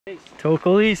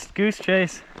Tokul East, Goose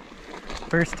Chase.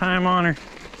 First time on her.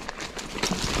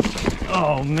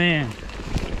 Oh man.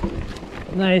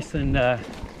 Nice and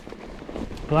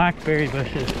blackberry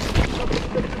bushes.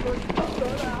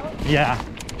 Yeah.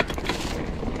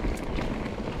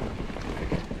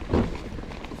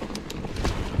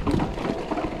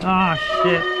 Oh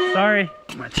shit. Sorry.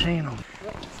 My channel.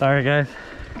 Sorry guys.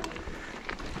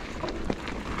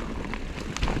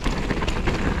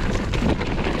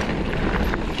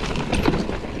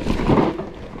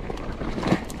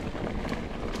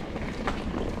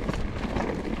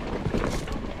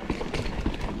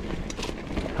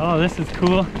 Oh, this is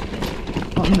cool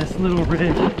on this little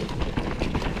ridge.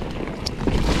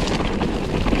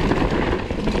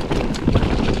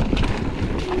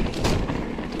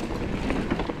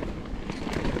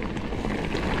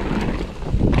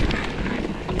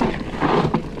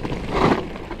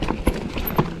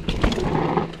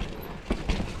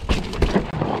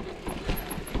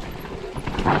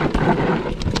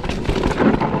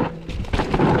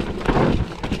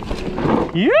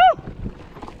 Yeah!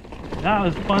 That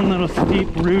was a fun little steep,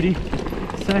 rooty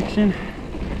section.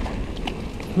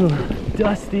 Ooh,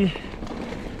 dusty,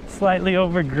 slightly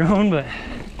overgrown, but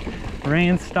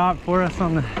rain stopped for us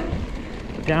on the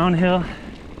downhill.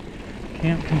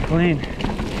 Can't complain.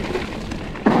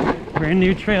 Brand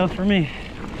new trail for me.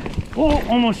 Oh,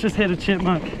 almost just hit a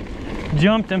chipmunk.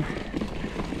 Jumped him.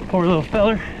 Poor little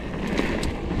feller.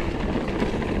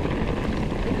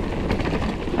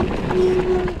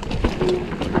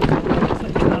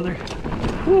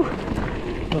 Whew.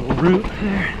 Little root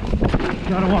there.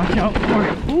 Gotta watch out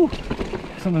for. Ooh.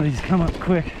 Some of these come up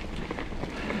quick.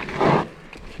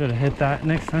 Should have hit that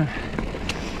next time.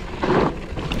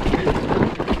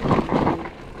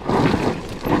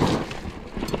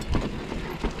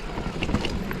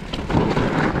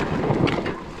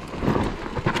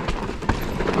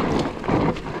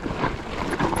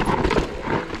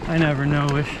 I never know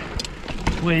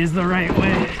which way is the right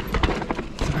way.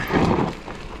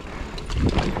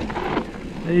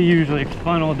 They usually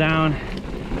funnel down.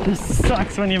 Just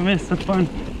sucks when you miss a fun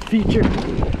feature.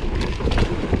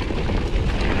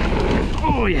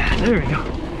 Oh yeah, there we go.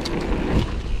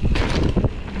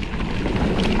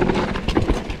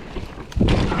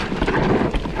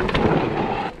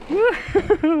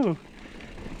 Woohoo!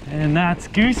 And that's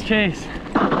Goose Chase,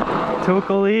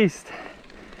 Tokul East.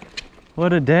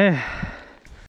 What a day.